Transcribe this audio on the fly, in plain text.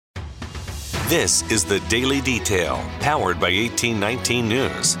This is the Daily Detail, powered by 1819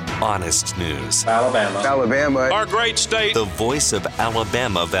 News. Honest news. Alabama. Our great state. The voice of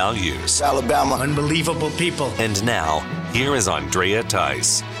Alabama values. Alabama. Unbelievable people. And now, here is Andrea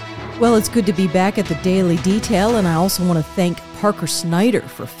Tice. Well, it's good to be back at the Daily Detail, and I also want to thank Parker Snyder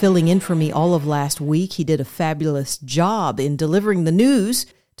for filling in for me all of last week. He did a fabulous job in delivering the news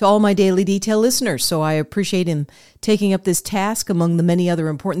to all my Daily Detail listeners, so I appreciate him taking up this task among the many other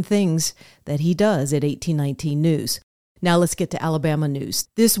important things that he does at 1819 News. Now let's get to Alabama news.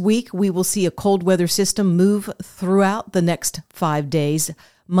 This week, we will see a cold weather system move throughout the next 5 days.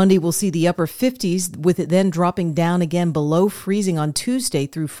 Monday, we'll see the upper 50s, with it then dropping down again below freezing on Tuesday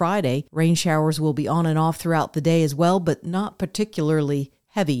through Friday. Rain showers will be on and off throughout the day as well, but not particularly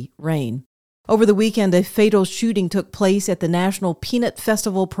heavy rain. Over the weekend, a fatal shooting took place at the National Peanut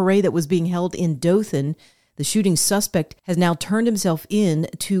Festival parade that was being held in Dothan. The shooting suspect has now turned himself in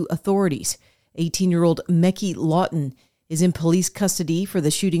to authorities. 18-year-old Mecky Lawton is in police custody for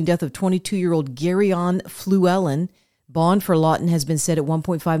the shooting death of 22-year-old Garyon Fluellen. Bond for Lawton has been set at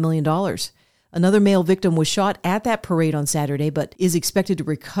 $1.5 million. Another male victim was shot at that parade on Saturday, but is expected to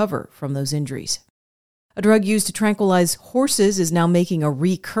recover from those injuries. A drug used to tranquilize horses is now making a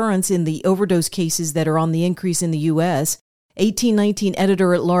recurrence in the overdose cases that are on the increase in the U.S. 1819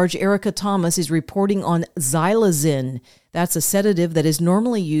 editor-at-large Erica Thomas is reporting on xylazine. That's a sedative that is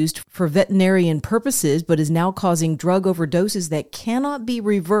normally used for veterinarian purposes, but is now causing drug overdoses that cannot be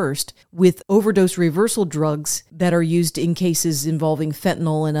reversed with overdose reversal drugs that are used in cases involving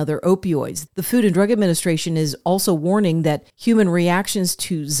fentanyl and other opioids. The Food and Drug Administration is also warning that human reactions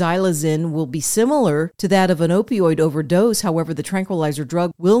to xylazine will be similar to that of an opioid overdose. However, the tranquilizer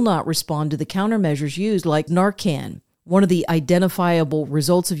drug will not respond to the countermeasures used, like Narcan. One of the identifiable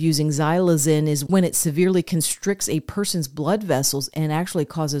results of using xylazine is when it severely constricts a person's blood vessels and actually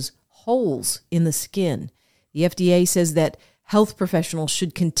causes holes in the skin. The FDA says that health professionals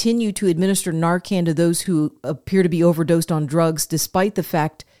should continue to administer Narcan to those who appear to be overdosed on drugs, despite the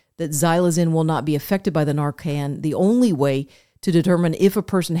fact that xylazine will not be affected by the Narcan. The only way to determine if a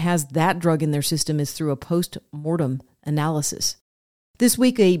person has that drug in their system is through a post-mortem analysis. This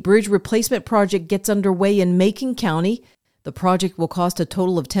week, a bridge replacement project gets underway in Macon County. The project will cost a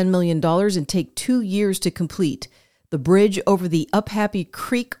total of $10 million and take 2 years to complete. The bridge over the Uphappy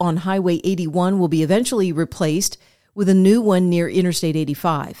Creek on Highway 81 will be eventually replaced with a new one near Interstate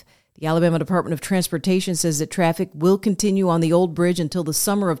 85. The Alabama Department of Transportation says that traffic will continue on the old bridge until the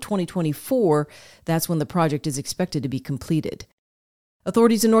summer of 2024. That's when the project is expected to be completed.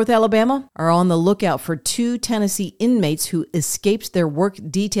 Authorities in North Alabama are on the lookout for 2 Tennessee inmates who escaped their work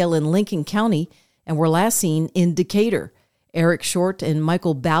detail in Lincoln County and were last seen in Decatur. Eric Short and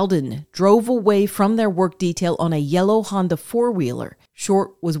Michael Bowden drove away from their work detail on a yellow Honda four-wheeler.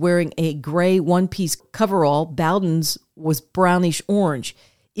 Short was wearing a gray one-piece coverall. Bowden's was brownish orange.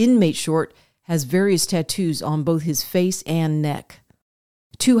 Inmate Short has various tattoos on both his face and neck.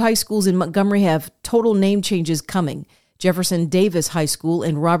 2 high schools in Montgomery have total name changes coming. Jefferson Davis High School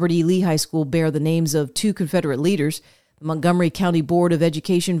and Robert E. Lee High School bear the names of 2 Confederate leaders. The Montgomery County Board of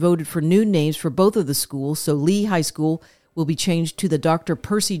Education voted for new names for both of the schools, so Lee High School will be changed to the Dr.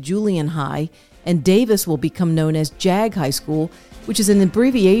 Percy Julian High, and Davis will become known as JAG High School, which is an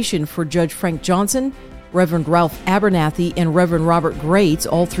abbreviation for Judge Frank Johnson, Reverend Ralph Abernathy, and Reverend Robert Grates.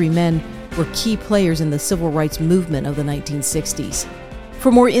 All 3 men were key players in the civil rights movement of the 1960s.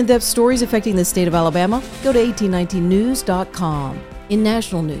 For more in-depth stories affecting the state of Alabama, go to 1819news.com. In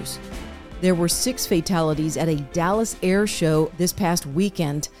national news, there were 6 fatalities at a Dallas air show this past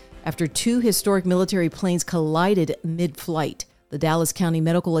weekend after 2 historic military planes collided mid-flight. The Dallas County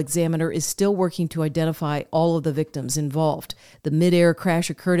Medical Examiner is still working to identify all of the victims involved. The mid-air crash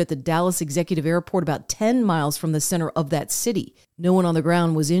occurred at the Dallas Executive Airport, about 10 miles from the center of that city. No one on the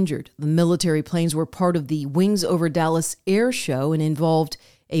ground was injured. The military planes were part of the Wings Over Dallas air show and involved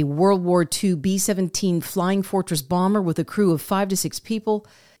a World War II B-17 Flying Fortress bomber with a crew of 5 to 6 people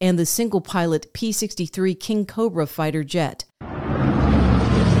and the single-pilot P-63 King Cobra fighter jet.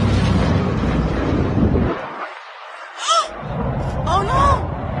 Oh no!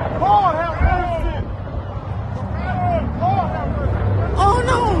 Lord have mercy! Oh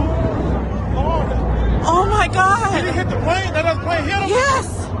no! Lord have mercy! Oh my God! Did he hit the plane? That other plane hit him?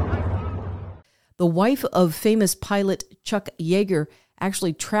 Yes! The wife of famous pilot Chuck Yeager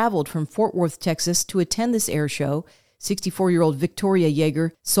actually traveled from Fort Worth, Texas to attend this air show. 64-year-old Victoria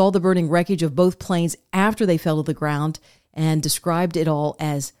Yeager saw the burning wreckage of both planes after they fell to the ground and described it all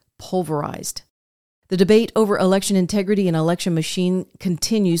as pulverized. The debate over election integrity and election machine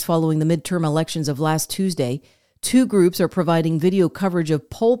continues following the midterm elections of last Tuesday. Two groups are providing video coverage of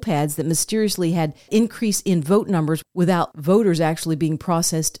poll pads that mysteriously had increase in vote numbers without voters actually being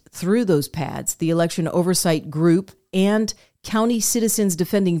processed through those pads. The Election Oversight Group and County Citizens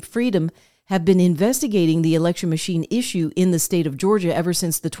Defending Freedom have been investigating the election machine issue in the state of Georgia ever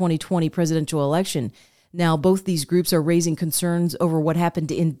since the 2020 presidential election. Now, both these groups are raising concerns over what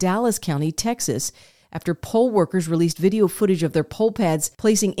happened in Dallas County, Texas, after poll workers released video footage of their poll pads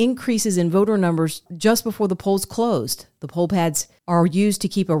placing increases in voter numbers just before the polls closed. The poll pads are used to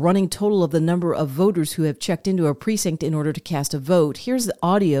keep a running total of the number of voters who have checked into a precinct in order to cast a vote. Here's the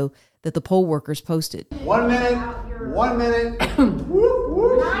audio that the poll workers posted. 1 minute. 1 minute.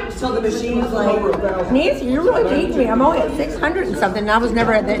 So the machine is like, Nancy, you're really beating me. I'm only at 600 and something, and I was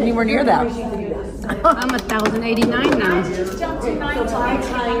never at that, anywhere near that. I'm 1,089 now.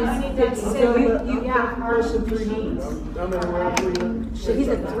 So he's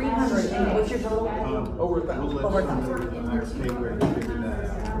at 300. And what's your total? Over 1,000. Over 1,000.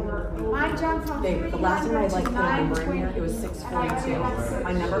 The last time I put a number in here, it was 642.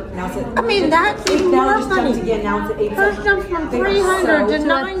 My number now it's at. I mean, that's even now more it just funny. jumped again. Now it's at 8. First jumped from 300 to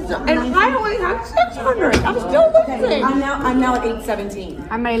 900, and I only have 600. I'm still losing. I'm now at 817.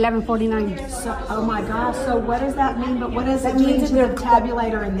 I'm at 1149. So, oh my gosh, so what does that mean? But what does that mean to the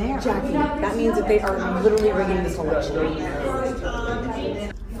tabulator in there? Jackie, that means that they are literally rigging this election.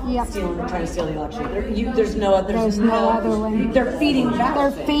 Yep. Trying to steal the election. There's no other way. They're feeding back.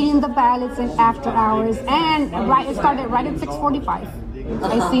 They're feeding the ballots in after hours, and it started right at 6:45.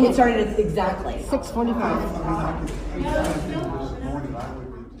 I seen it started at exactly 6:45.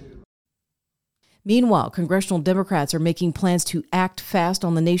 Meanwhile, congressional Democrats are making plans to act fast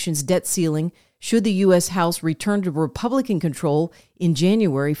on the nation's debt ceiling should the U.S. House return to Republican control in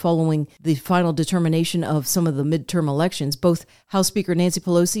January following the final determination of some of the midterm elections. Both House Speaker Nancy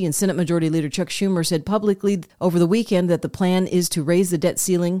Pelosi and Senate Majority Leader Chuck Schumer said publicly over the weekend that the plan is to raise the debt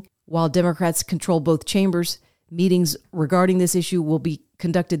ceiling while Democrats control both chambers. Meetings regarding this issue will be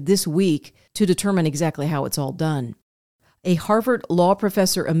conducted this week to determine exactly how it's all done. A Harvard law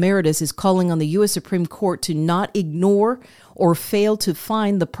professor emeritus is calling on the U.S. Supreme Court to not ignore or fail to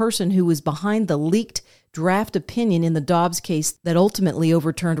find the person who was behind the leaked draft opinion in the Dobbs case that ultimately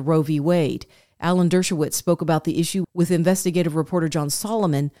overturned Roe v. Wade. Alan Dershowitz spoke about the issue with investigative reporter John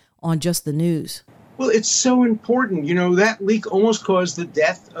Solomon on Just the News. Well, it's so important. You know, that leak almost caused the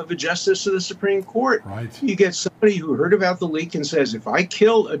death of a justice of the Supreme Court. Right. You get somebody who heard about the leak and says, if I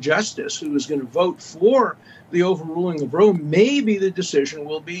kill a justice who is going to vote for the overruling of Roe, maybe the decision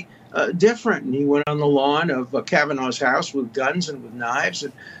will be different. And he went on the lawn of Kavanaugh's house with guns and with knives,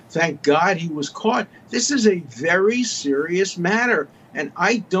 and thank God he was caught. This is a very serious matter, and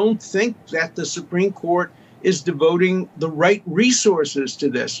I don't think that the Supreme Court is devoting the right resources to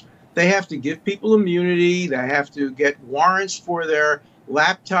this. They have to give people immunity. They have to get warrants for their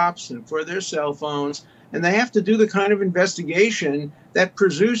laptops and for their cell phones, and they have to do the kind of investigation that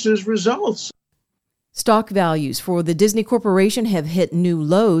produces results. Stock values for the Disney Corporation have hit new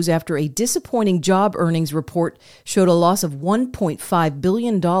lows after a disappointing job earnings report showed a loss of $1.5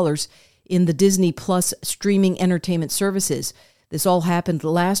 billion in the Disney Plus streaming entertainment services. This all happened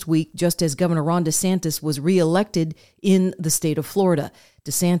last week, just as Governor Ron DeSantis was reelected in the state of Florida.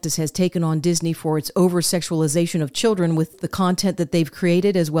 DeSantis has taken on Disney for its over-sexualization of children with the content that they've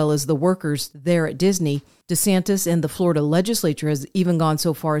created, as well as the workers there at Disney. DeSantis and the Florida legislature has even gone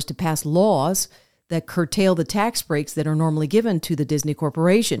so far as to pass laws that curtail the tax breaks that are normally given to the Disney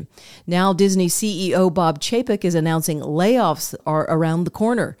Corporation. Now, Disney CEO Bob Chapek is announcing layoffs are around the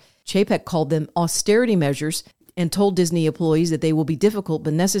corner. Chapek called them austerity measures and told Disney employees that they will be difficult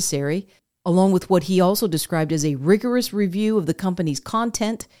but necessary, along with what he also described as a rigorous review of the company's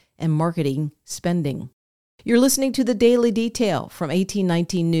content and marketing spending. You're listening to The Daily Detail from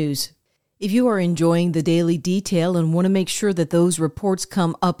 1819 News. If you are enjoying The Daily Detail and want to make sure that those reports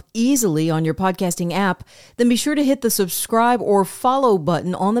come up easily on your podcasting app, then be sure to hit the subscribe or follow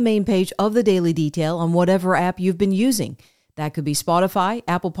button on the main page of The Daily Detail on whatever app you've been using. That could be Spotify,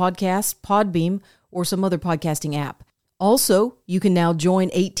 Apple Podcasts, Podbeam, or some other podcasting app. Also, you can now join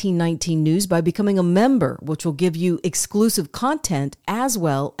 1819 News by becoming a member, which will give you exclusive content as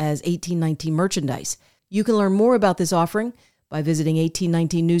well as 1819 merchandise. You can learn more about this offering by visiting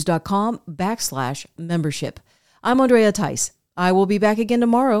 1819news.com/membership. I'm Andrea Tice. I will be back again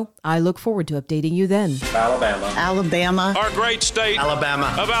tomorrow. I look forward to updating you then. Alabama. Our great state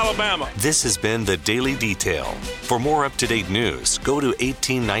Alabama. of Alabama. This has been The Daily Detail. For more up-to-date news, go to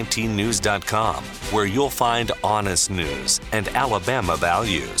 1819news.com, where you'll find honest news and Alabama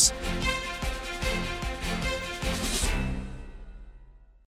values.